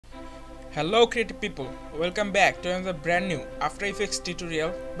Hello creative people, welcome back to another brand new After Effects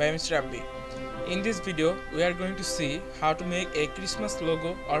tutorial by Mr. Abbi. In this video, we are going to see how to make a Christmas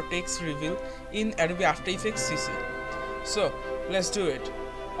logo or text reveal in Adobe After Effects CC. So, let's do it.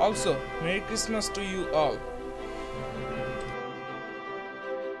 Also, Merry Christmas to you all.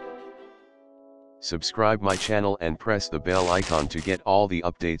 Subscribe my channel and press the bell icon to get all the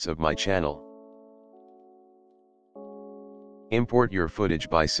updates of my channel. Import your footage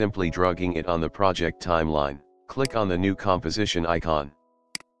by simply dragging it on the project timeline. Click on the new composition icon.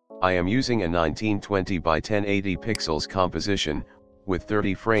 I am using a 1920 by 1080 pixels composition, with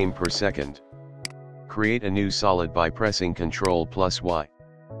 30 frames per second. Create a new solid by pressing Ctrl+Y.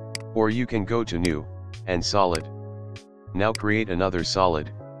 Or you can go to New, and Solid. Now create another solid,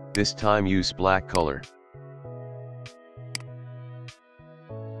 this time use black color.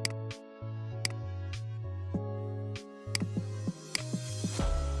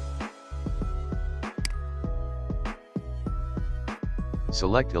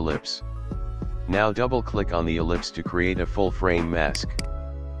 Select ellipse. Now double click on the ellipse to create a full frame mask.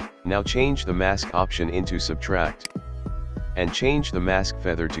 Now change the mask option into subtract. And change the mask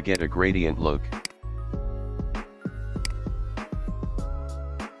feather to get a gradient look.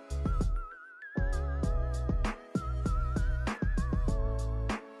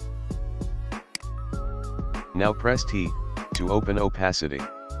 Now press T, to open opacity.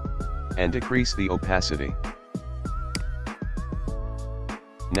 And decrease the opacity.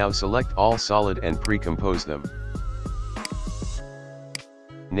 Now select all solid and pre-compose them.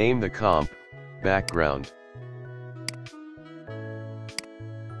 Name the comp, background.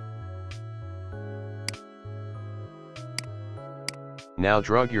 Now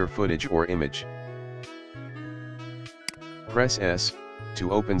drag your footage or image. Press S,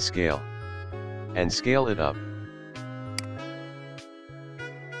 to open scale. And scale it up.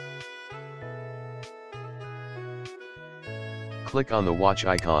 Click on the watch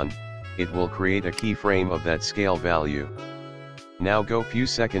icon, it will create a keyframe of that scale value. Now go few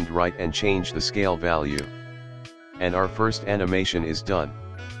seconds right and change the scale value. And our first animation is done.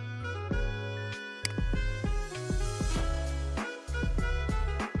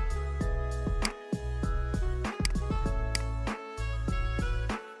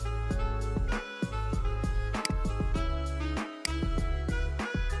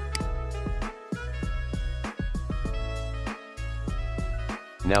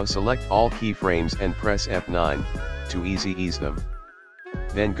 Now select all keyframes and press F9, to ease them.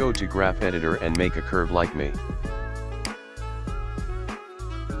 Then go to Graph Editor and make a curve like me.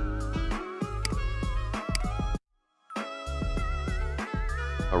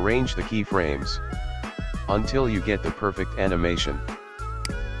 Arrange the keyframes until you get the perfect animation.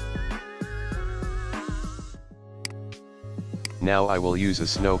 Now I will use a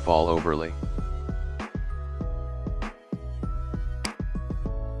snowfall overlay.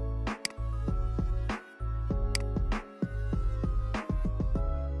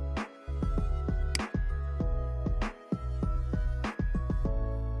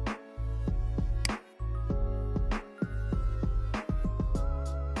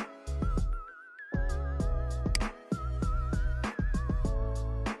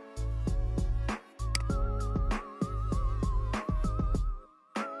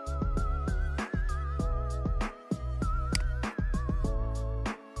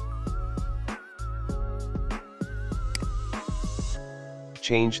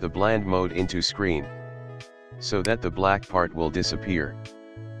 Change the blend mode into screen, so that the black part will disappear.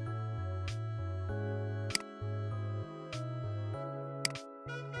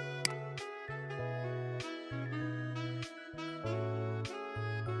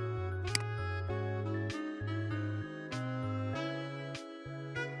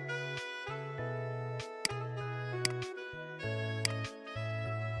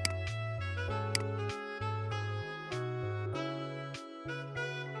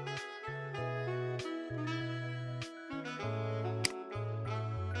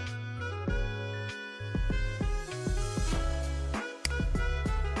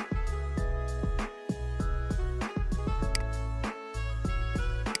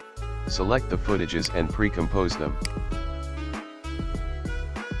 Select the footages and pre-compose them.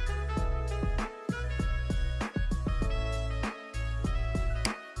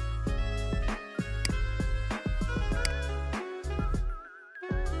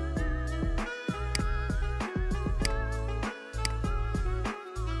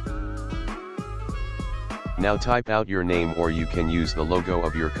 Now type out your name, or you can use the logo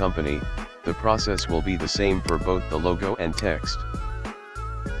of your company. The process will be the same for both the logo and text.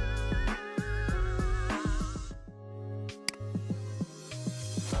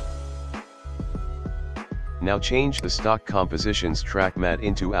 Now change the stock compositions track matte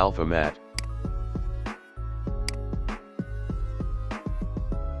into alpha matte.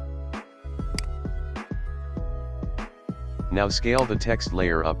 Now scale the text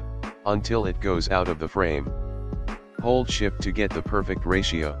layer up, until it goes out of the frame. Hold Shift to get the perfect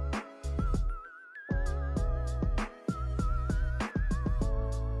ratio.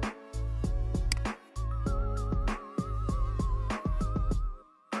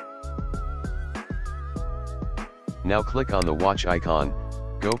 Now click on the watch icon,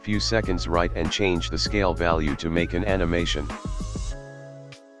 go few seconds right and change the scale value to make an animation.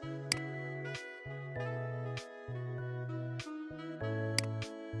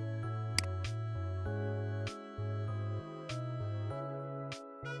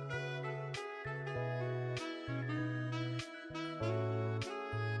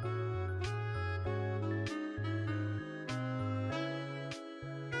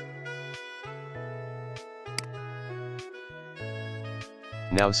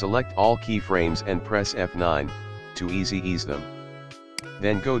 Now select all keyframes and press F9, to easy ease them.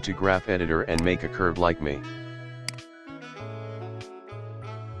 Then go to Graph Editor and make a curve like me.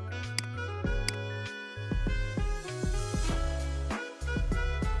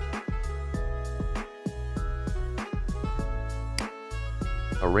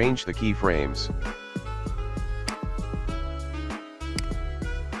 Arrange the keyframes.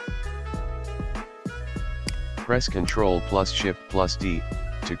 Press Ctrl plus Shift plus D,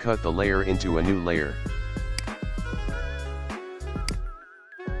 to cut the layer into a new layer.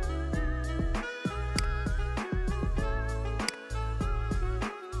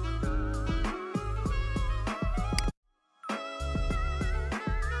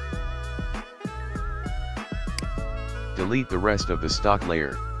 Delete the rest of the stock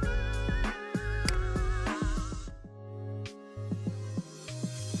layer.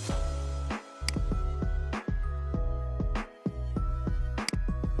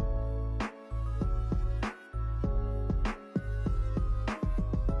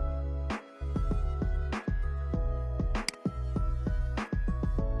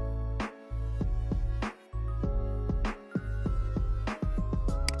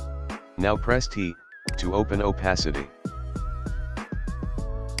 Now press T, to open opacity.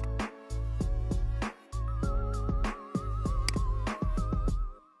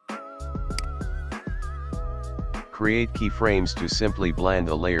 Create keyframes to simply blend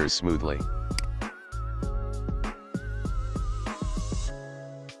the layers smoothly.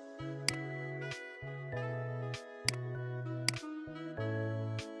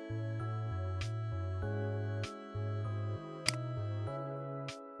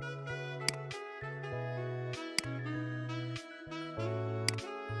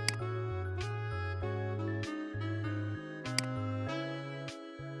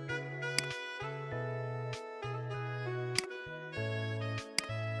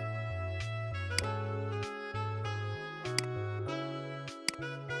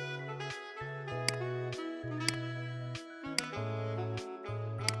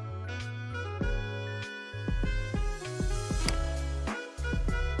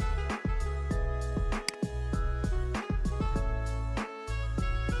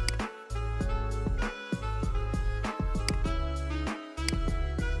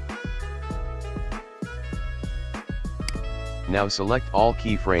 Now select all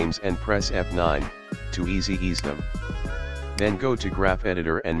keyframes and press F9, to easy ease them. Then go to Graph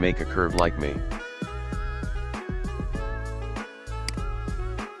Editor and make a curve like me.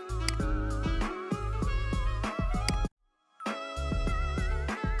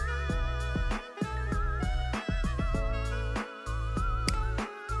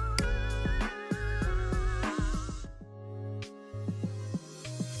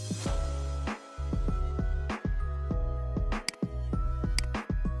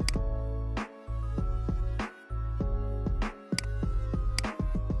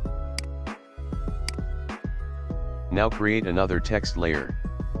 Now create another text layer.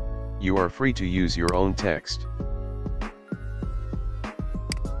 You are free to use your own text.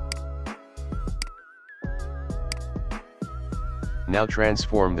 Now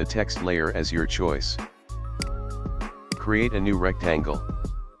transform the text layer as your choice. Create a new rectangle.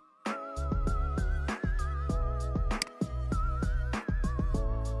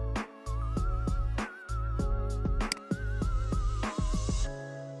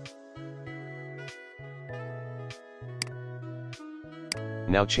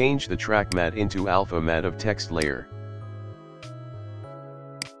 Now change the track matte into alpha matte of text layer.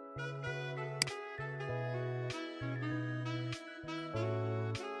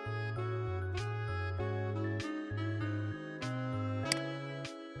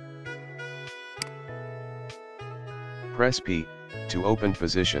 Press P to open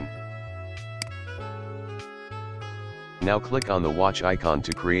position. Now click on the watch icon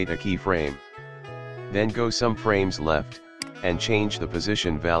to create a keyframe. Then go some frames left, and change the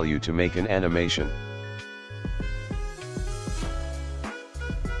position value to make an animation.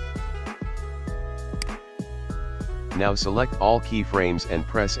 Now select all keyframes and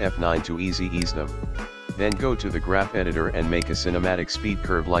press F9 to ease them. Then go to the graph editor and make a cinematic speed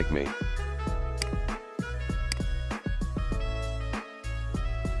curve like me.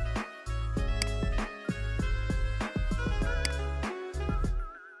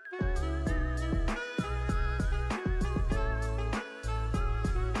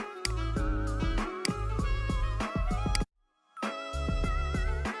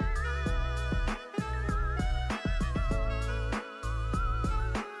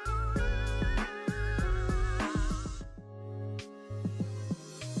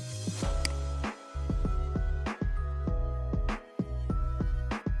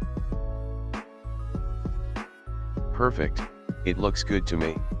 Perfect, it looks good to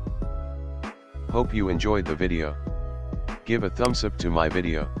me. Hope you enjoyed the video. Give a thumbs up to my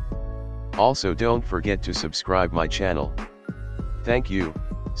video. Also don't forget to subscribe my channel. Thank you,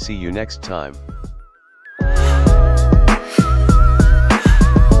 see you next time.